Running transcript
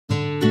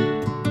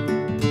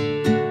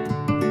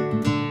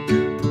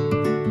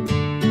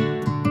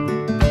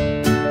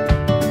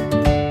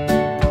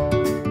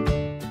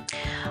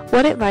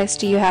What advice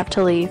do you have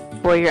to leave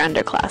for your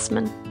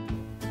underclassmen?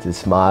 To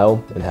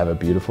smile and have a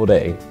beautiful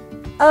day.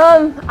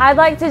 I'd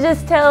like to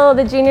just tell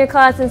the junior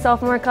class and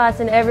sophomore class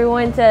and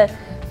everyone to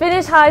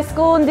finish high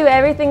school and do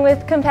everything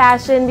with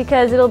compassion,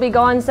 because it'll be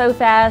gone so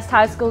fast.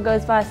 High school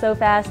goes by so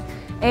fast.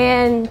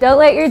 And don't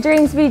let your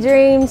dreams be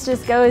dreams.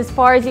 Just go as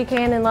far as you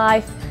can in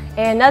life,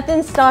 and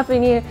nothing's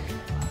stopping you.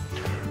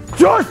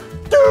 Just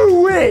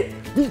do it!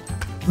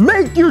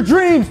 Make your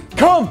dreams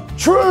come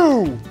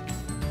true!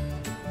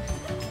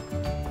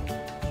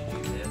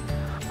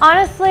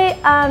 Honestly,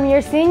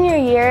 your senior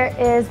year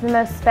is the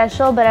most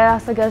special, but it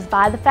also goes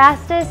by the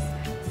fastest.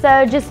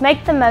 So just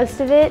make the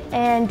most of it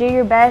and do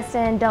your best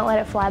and don't let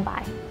it fly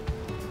by.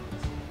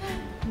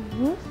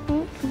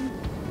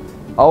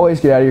 Always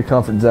get out of your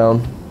comfort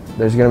zone.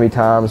 There's going to be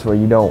times where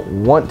you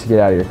don't want to get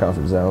out of your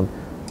comfort zone,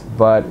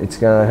 but it's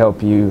going to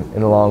help you in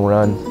the long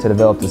run to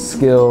develop the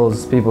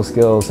skills, people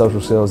skills,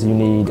 social skills you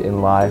need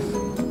in life.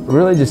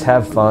 Really just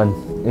have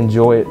fun.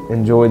 Enjoy it.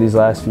 Enjoy these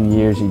last few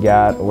years you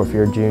got, or if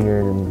you're a junior,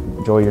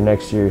 enjoy your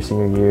next year,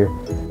 senior year.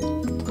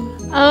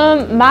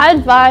 My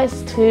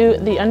advice to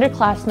the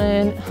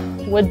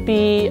underclassmen would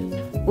be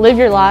live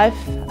your life,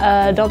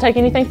 don't take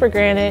anything for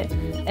granted,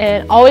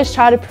 and always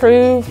try to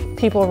prove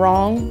people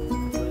wrong.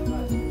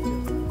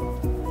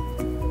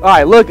 All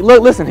right,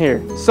 listen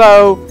here.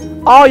 So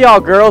all y'all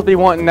girls be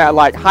wanting that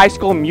like High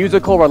School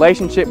Musical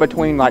relationship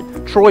between like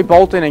Troy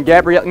Bolton and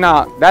Gabrielle.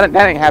 Nah, that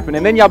ain't happening.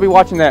 And then y'all be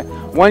watching that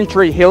One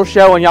Tree Hill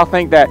show and y'all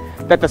think that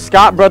the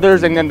Scott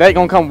brothers and then they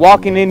gonna come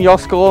walking in your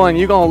school and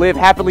you're gonna live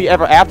happily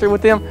ever after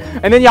with them.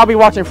 And then y'all be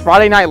watching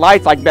Friday Night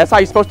Lights like that's how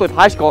you're supposed to live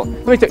high school.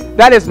 Let me tell you,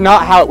 that is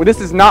not how this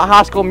is not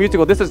High School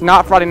Musical. This is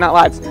not Friday Night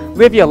Lights.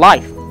 Live your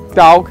life,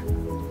 dog.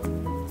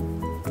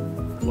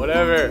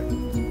 Whatever.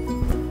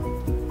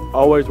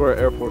 Always wear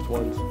Air Force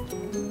Ones.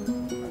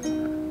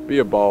 Be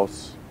a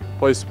boss.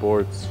 Play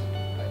sports.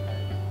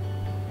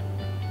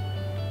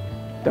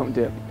 Don't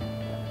dip.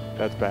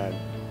 That's bad.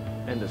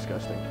 And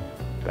disgusting.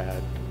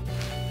 Bad.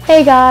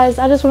 Hey guys,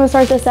 I just want to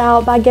start this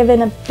out by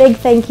giving a big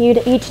thank you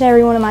to each and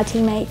every one of my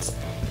teammates.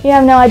 You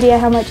have no idea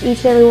how much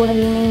each and every one of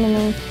you mean to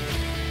me.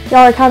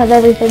 Y'all are kind of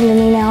everything to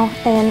me now,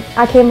 and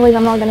I can't believe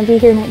I'm not going to be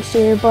here next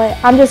year, but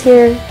I'm just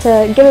here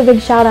to give a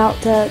big shout out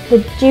to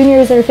the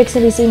juniors that are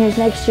fixing to be seniors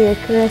next year,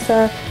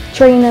 Carissa,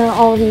 Trina,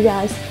 all of you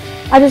guys.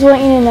 I just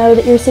want you to know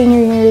that your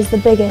senior year is the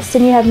biggest,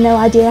 and you have no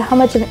idea how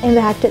much of an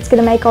impact it's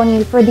going to make on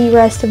you for the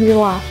rest of your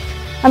life.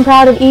 I'm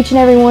proud of each and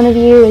every one of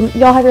you, and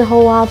y'all have your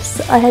whole lives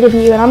ahead of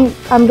you, and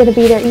I'm going to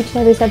be there each and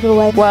every step of the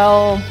way.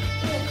 Well,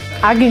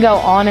 I could go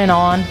on and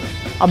on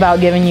about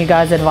giving you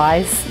guys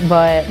advice,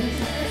 but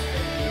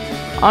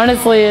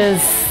honestly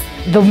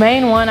the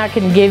main one I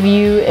can give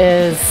you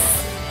is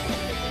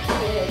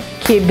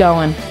keep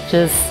going.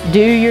 Just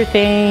do your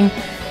thing,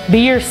 be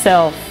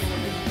yourself.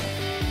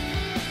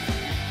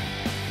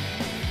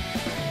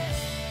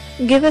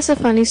 Give us a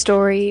funny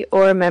story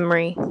or a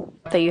memory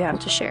that you have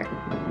to share.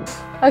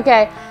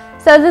 Okay,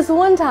 so this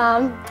one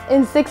time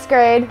in 6th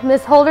grade,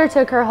 Miss Holder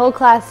took her whole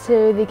class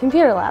to the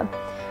computer lab.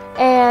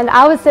 And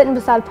I was sitting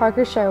beside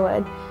Parker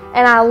Sherwood,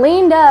 and I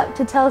leaned up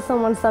to tell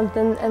someone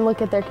something and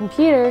look at their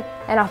computer,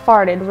 and I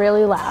farted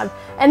really loud.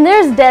 And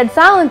there's dead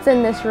silence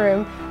in this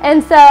room.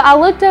 And so I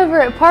looked over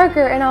at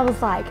Parker and I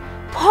was like,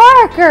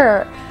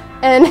 Parker!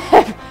 And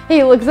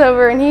he looks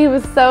over and he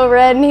was so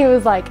red and he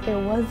was like, it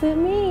wasn't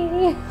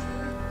me.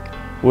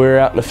 We were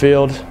out in the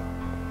field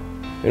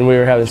and we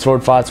were having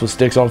sword fights with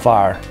sticks on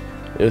fire.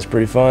 It was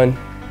pretty fun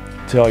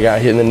until I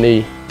got hit in the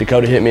knee.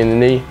 Dakota hit me in the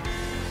knee.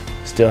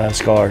 Still have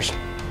scars.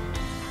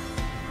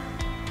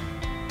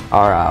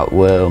 All right,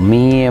 well,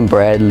 me and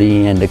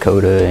Bradley and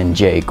Dakota and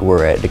Jake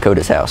were at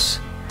Dakota's house,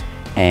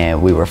 and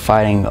we were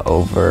fighting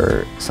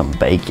over some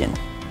bacon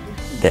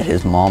that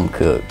his mom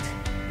cooked.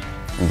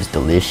 It was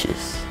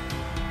delicious.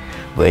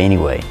 But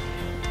anyway,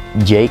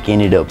 Jake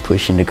ended up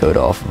pushing Dakota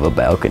off of a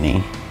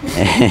balcony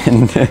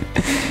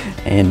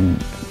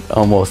and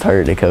almost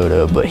hurt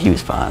Dakota, but he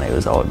was fine. It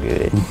was all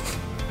good.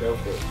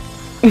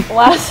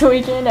 Last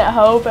weekend at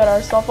Hope at our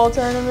softball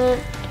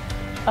tournament,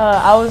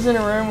 I was in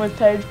a room with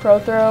Paige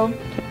Prothrow,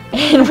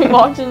 and we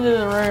walked into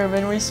the room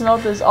and we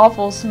smelled this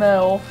awful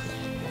smell,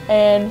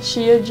 and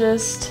she had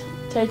just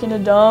taken a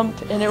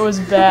dump and it was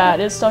bad.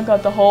 It stunk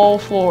out the whole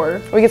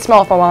floor. We could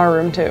smell it from our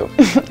room too.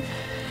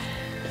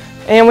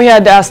 And we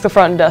had to ask the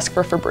front desk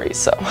for Febreze,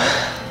 so.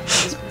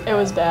 It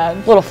was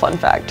bad. Little fun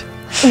fact.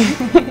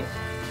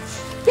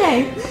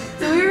 Okay,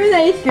 so we were in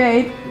 8th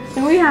grade,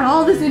 and we had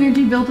all this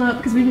energy built up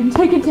because we've been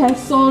taking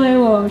tests all day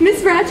long.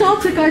 Miss Bradshaw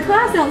took our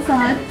class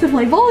outside to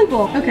play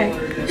volleyball. Okay,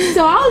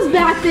 so I was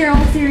back there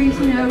all serious,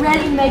 you know,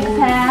 ready to make a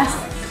pass.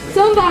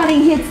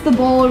 Somebody hits the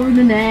ball over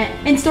the net,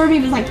 and Stormy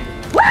was like,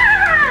 "Wah!"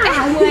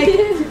 I'm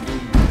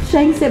like,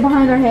 shanks it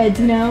behind our heads,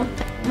 you know?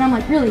 And I'm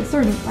like, really,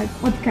 Stormy, like,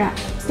 what the crap?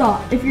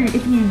 Stop. If you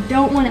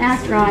don't want to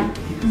act right,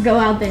 go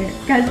out there.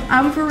 Guys,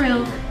 I'm for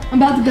real.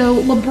 I'm about to go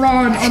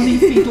LeBron on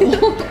these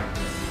people.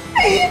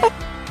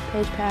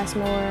 Paige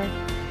Passmore,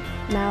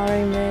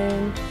 Mallory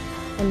Moon,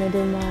 and they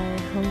did my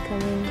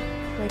homecoming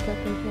makeup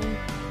and thing.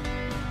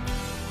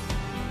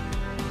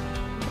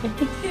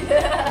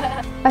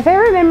 My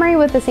favorite memory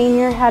with the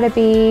senior had to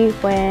be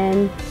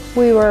when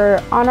we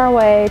were on our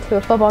way to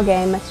a football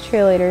game as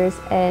cheerleaders,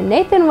 and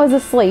Nathan was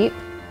asleep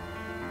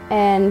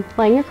and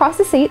laying across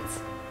the seats,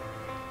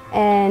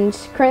 and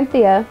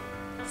Corinthia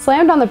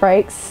slammed on the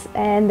brakes,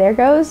 and there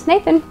goes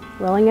Nathan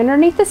rolling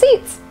underneath the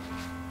seats.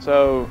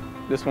 So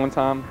this one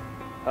time,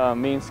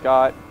 me and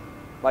Scott,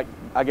 like,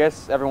 I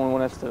guess everyone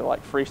wanted us to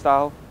like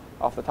freestyle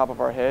off the top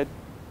of our head.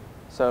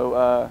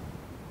 So,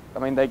 I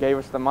mean, they gave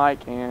us the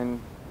mic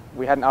and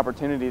we had an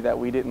opportunity that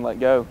we didn't let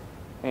go.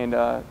 And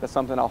that's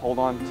something I'll hold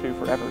on to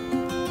forever.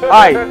 All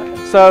right,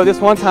 so this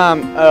one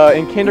time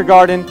in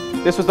kindergarten,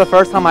 this was the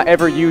first time I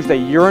ever used a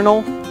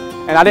urinal.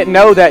 And I didn't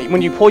know that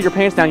when you pull your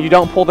pants down, you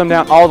don't pull them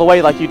down all the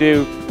way like you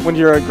do when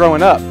you're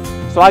growing up.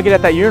 So I get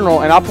at that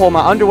urinal and I pull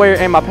my underwear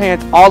and my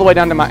pants all the way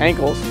down to my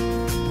ankles.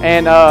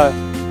 And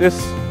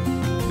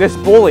this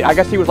bully, I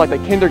guess he was like the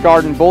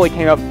kindergarten bully,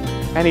 came up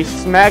and he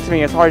smacked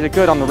me as hard as he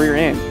could on the rear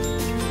end.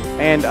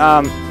 And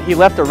he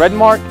left a red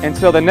mark, and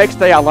so the next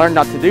day I learned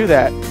not to do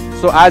that.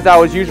 So as I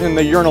was using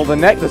the urinal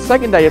the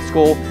second day at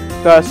school,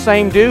 the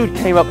same dude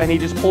came up and he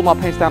just pulled my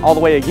pants down all the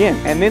way again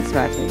and then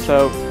smacked me.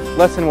 So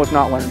lesson was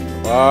not learned.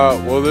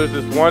 Well, there's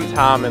this one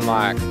time in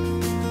like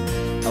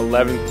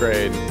 11th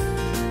grade.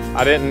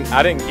 I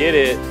didn't get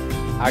it.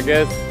 I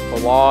guess the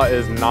law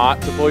is not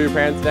to pull your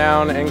pants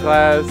down in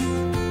class,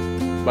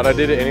 but I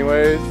did it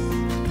anyways.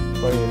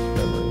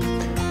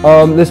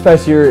 This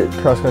past year at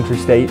cross country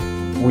state,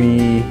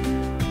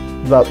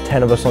 about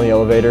 10 of us on the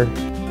elevator,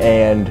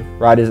 and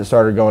right as it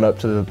started going up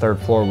to the 3rd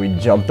floor, we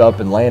jumped up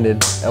and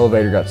landed.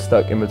 Elevator got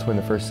stuck in between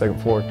the 1st and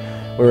 2nd floor.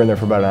 We were in there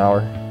for about an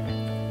hour.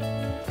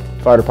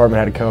 Fire department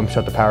had to come,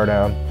 shut the power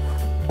down,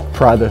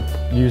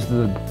 use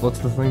the, what's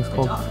the things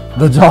called?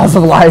 The jaws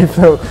of life.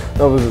 that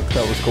was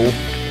cool.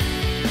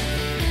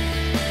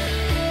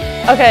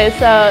 Okay,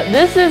 so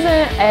this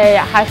isn't a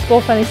high school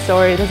funny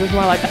story, this is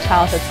more like a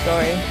childhood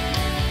story.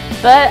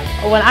 But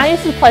when I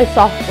used to play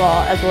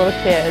softball as a little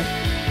kid,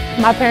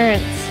 my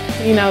parents,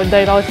 you know,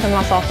 they'd always come to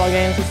my softball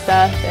games and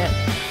stuff, and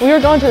we were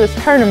going to this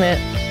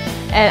tournament,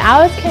 and I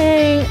was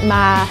carrying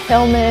my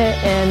helmet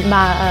and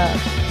my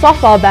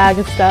softball bag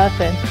and stuff,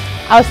 and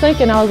I was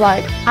thinking, I was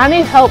like, I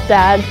need help,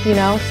 Dad, you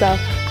know, so I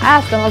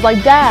asked him, I was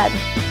like, Dad,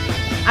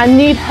 I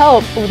need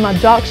help with my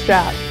jock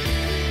strap.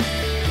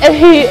 And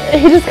he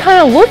just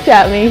kind of looked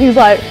at me, he's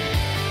like,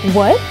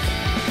 what?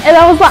 And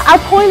I was like, I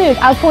pointed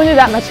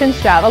at my chin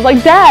strap. I was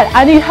like, Dad,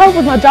 I need help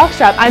with my jock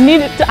strap. I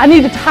need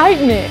to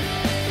tighten it.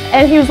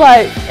 And he was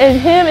like,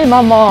 and him and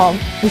my mom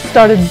just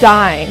started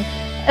dying.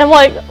 And I'm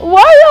like,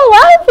 why are y'all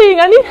laughing?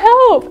 I need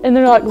help. And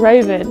they're like,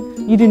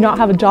 Raven, you do not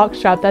have a jock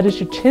strap. That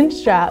is your chin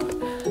strap.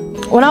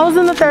 When I was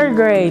in the 3rd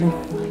grade,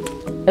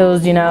 it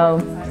was, you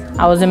know,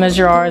 I was in Ms.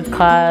 Gerard's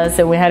class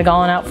and we had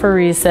gone out for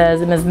recess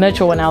and Ms.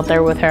 Mitchell went out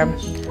there with her,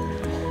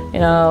 you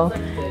know,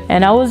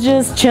 and I was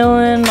just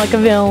chilling like a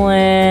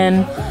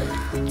villain.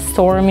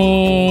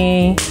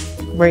 Stormy,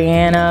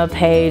 Brianna,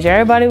 Paige,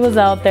 everybody was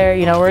out there,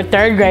 you know, we're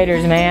 3rd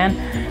graders, man.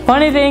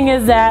 Funny thing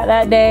is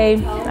that day,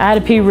 I had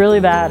to pee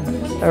really bad.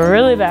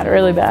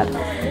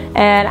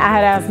 And I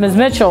had asked Ms.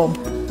 Mitchell,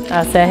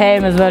 I said, hey,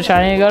 Ms. Mitchell,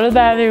 I need to go to the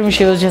bathroom.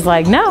 She was just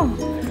like, no.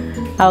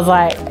 I was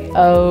like,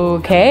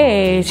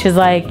 okay. She's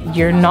like,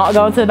 you're not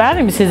going to the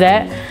bathroom,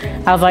 Suzette.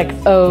 I was like,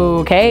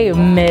 okay,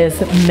 Ms.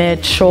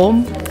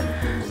 Mitchell.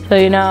 So,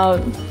 you know,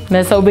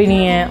 Miss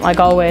Obedient, like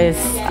always.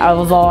 I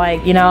was all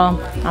like, you know,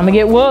 I'm gonna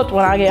get whooped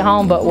when I get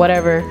home, but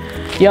whatever.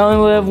 You only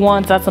live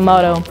once, that's a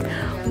motto.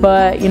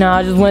 But, you know,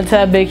 I just went to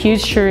that big,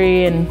 huge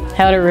tree and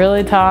held it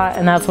really tight,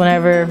 and that's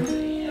whenever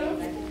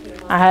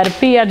I had to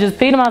pee. I just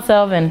peed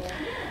myself, and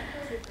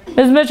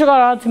Ms. Mitchell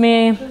got on to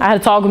me. I had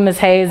to talk with Ms.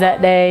 Hayes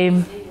that day.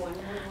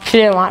 She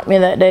didn't like me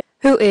that day.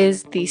 Who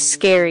is the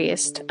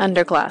scariest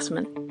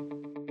underclassman?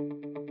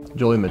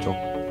 Julie Mitchell.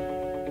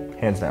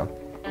 Hands down.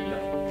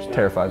 She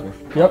terrifies me.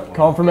 Yep,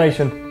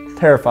 confirmation.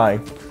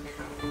 Terrifying.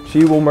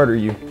 She will murder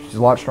you. She's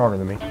a lot stronger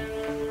than me.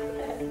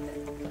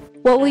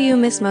 What will you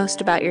miss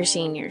most about your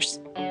seniors?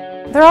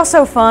 They're all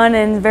so fun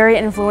and very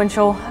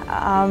influential.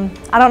 I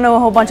don't know a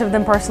whole bunch of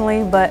them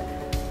personally, but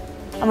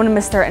I'm gonna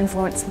miss their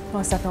influence,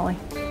 most definitely.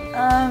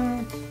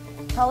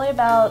 Probably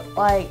about,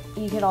 like,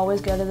 you could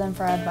always go to them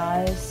for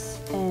advice,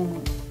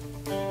 and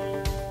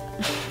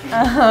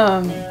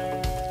I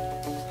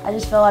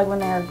just feel like when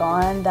they're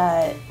gone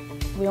that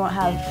we won't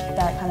have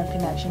that kind of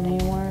connection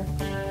anymore.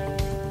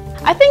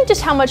 I think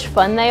just how much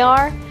fun they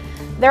are.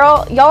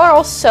 Y'all are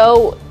all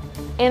so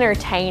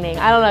entertaining.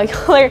 I don't know,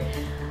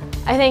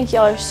 I think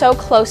y'all are so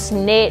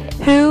close-knit.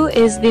 Who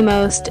is the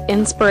most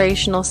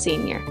inspirational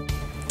senior?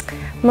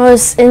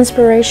 Most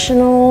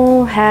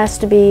inspirational has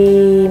to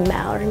be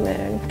Mallory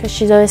Moon, because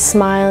she's always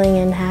smiling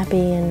and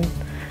happy and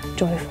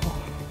joyful.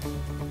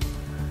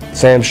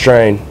 Sam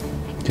Strain,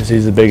 because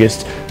he's the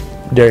biggest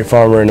dairy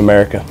farmer in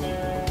America.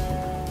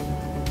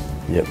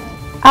 Yep.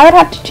 I would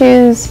have to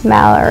choose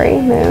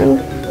Mallory Moon,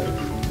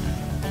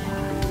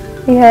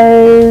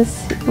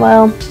 because,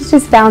 well, she's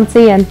just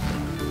bouncy and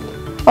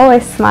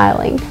always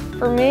smiling.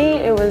 For me,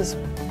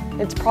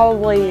 it's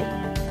probably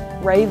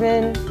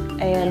Raven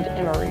and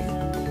Emery,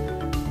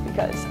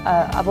 because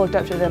I've looked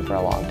up to them for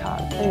a long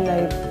time,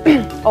 and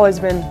they've always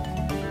been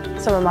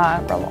some of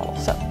my role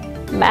models. So,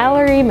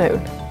 Mallory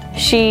Moon.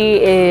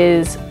 She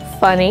is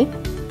funny.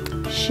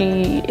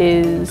 She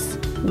is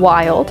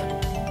wild.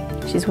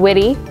 She's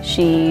witty.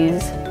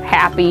 She's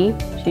happy.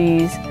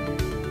 She's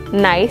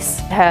nice.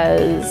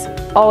 Has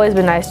always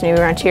been nice to me. We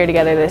were on cheer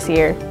together this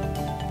year.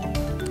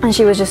 And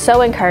she was just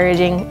so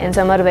encouraging and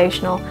so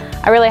motivational.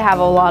 I really have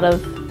a lot of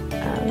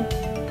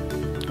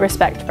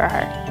respect for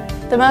her.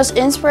 The most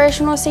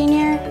inspirational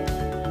senior,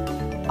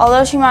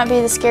 although she might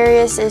be the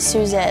scariest, is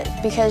Suzette,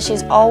 because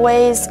she's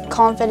always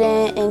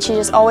confident and she's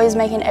just always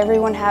making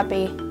everyone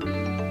happy.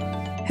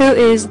 Who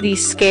is the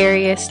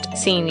scariest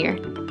senior?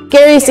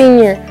 Scary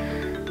senior.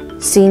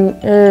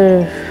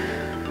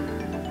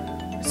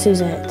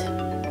 Suzette.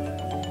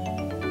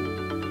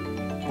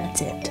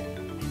 That's it.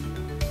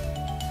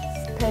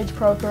 Paige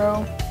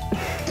Prothrow.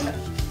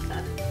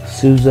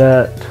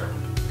 Suzette.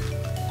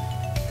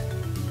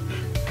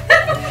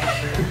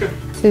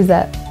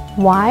 Suzette.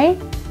 Why?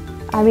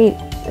 I mean,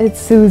 it's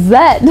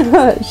Suzette.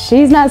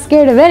 She's not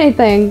scared of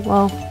anything.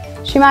 Well,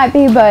 she might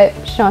be, but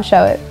she don't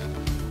show it.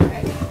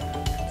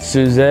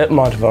 Suzette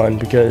Montavon,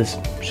 because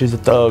she's a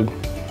thug.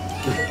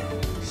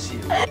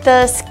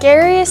 The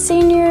scariest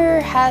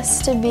senior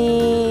has to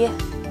be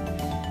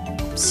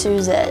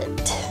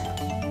Suzette.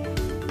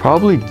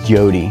 Probably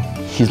Jody.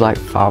 She's like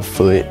 5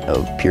 foot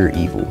of pure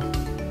evil.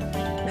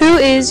 Who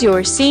is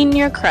your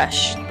senior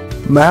crush?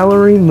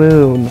 Mallory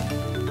Moon.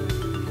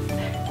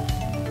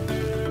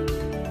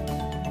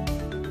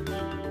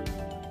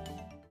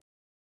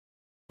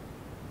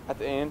 At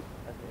the end,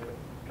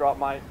 drop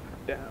mic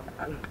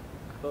down.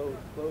 Slowly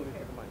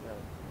take the mic down.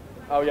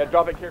 Oh yeah,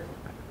 drop it here.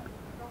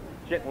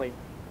 Gently.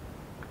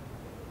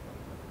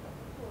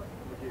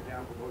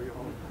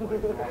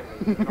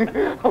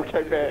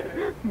 Okay,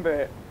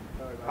 bad.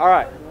 All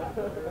right.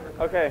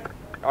 Okay.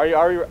 Are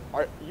you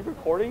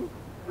recording?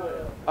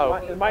 Oh.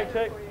 Is mic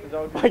check?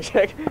 Mic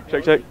check.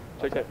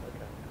 Check.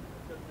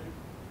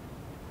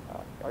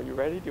 Are you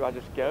ready? Do I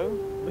just go?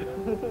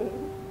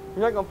 You're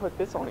not gonna put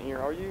this on here,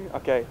 are you?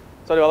 Okay.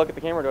 So do I look at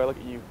the camera or do I look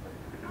at you?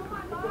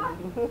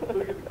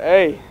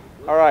 Hey.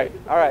 All right.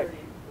 I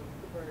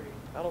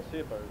don't see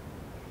a bird.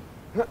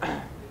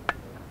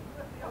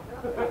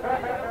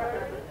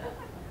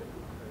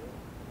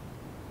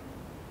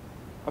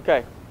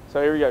 Okay,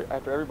 so here we go,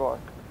 after every bar.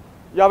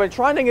 Y'all been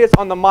trying to get this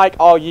on the mic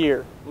all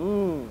year.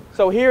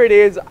 So here it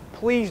is,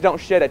 please don't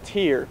shed a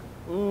tear.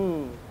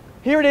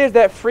 Here it is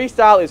that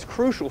freestyle is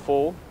crucial,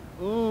 fool.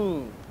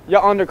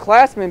 Y'all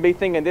underclassmen be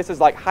thinking this is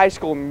like High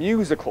School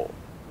Musical.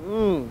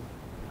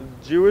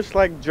 Jewish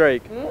like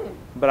Drake,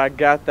 but I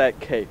got that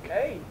cake.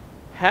 Hey.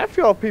 Half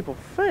y'all people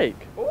fake.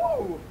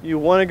 Ooh. You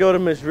want to go to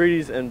Miss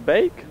Reedy's and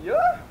bake?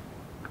 Yeah.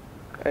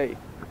 Hey.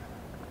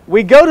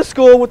 We go to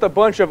school with a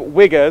bunch of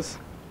wiggas.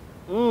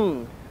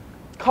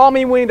 Call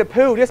me Winnie the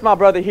Pooh, this my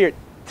brother here,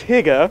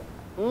 Tigger.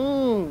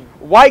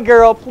 White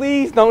girl,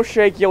 please don't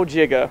shake your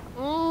jigger.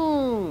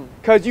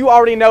 Cause you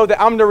already know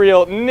that I'm the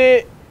real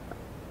nit.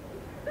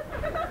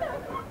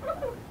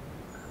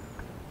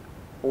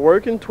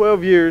 Working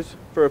 12 years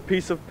for a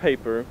piece of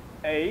paper.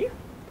 Hey.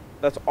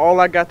 That's all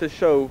I got to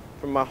show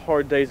from my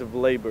hard days of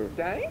labor.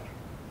 Dang.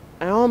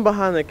 And I'm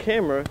behind the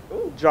camera,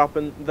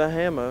 dropping the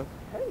hammer.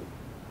 Hey.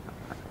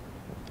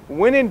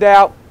 When in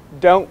doubt,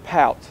 don't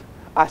pout.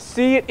 I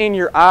see it in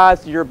your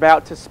eyes, you're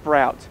about to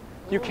sprout.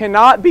 You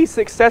cannot be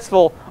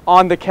successful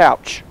on the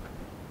couch.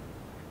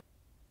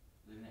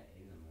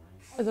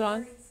 Is it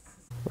on?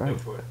 Right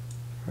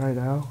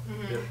now.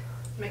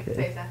 Make the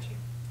face at you.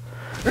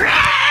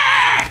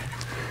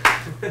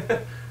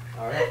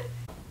 All right.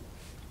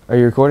 Are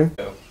you recording?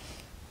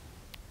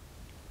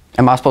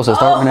 Am I supposed to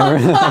start whenever?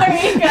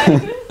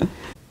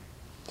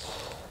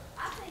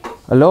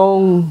 A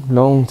long,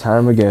 long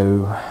time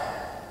ago,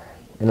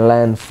 in a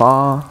land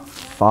far,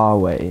 far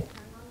away.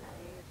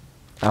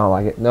 I don't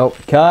like it. Nope.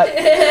 Cut.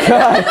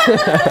 Cut.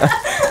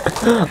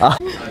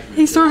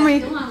 He stormed me.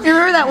 You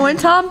remember that one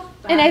time?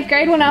 In 8th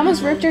grade when I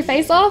almost ripped your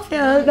face off?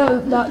 Yeah, that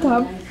was that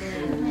time.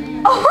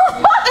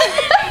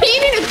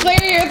 You need to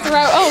clear your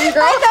throat. Oh,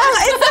 girl. I know.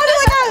 It sounded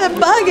like I had a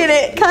bug in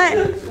it. Cut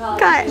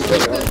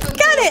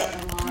it.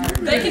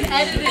 They can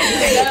edit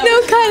it.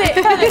 No, cut it.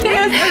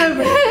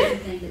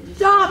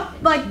 Stop.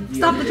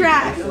 Stop the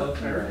track.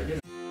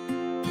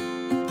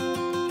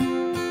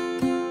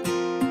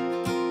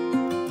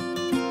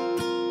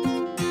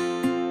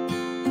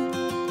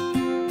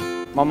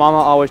 My mama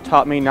always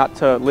taught me not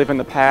to live in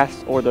the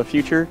past or the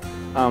future.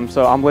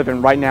 So I'm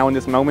living right now in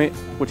this moment,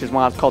 which is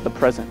why it's called the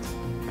present,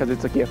 because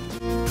it's a gift.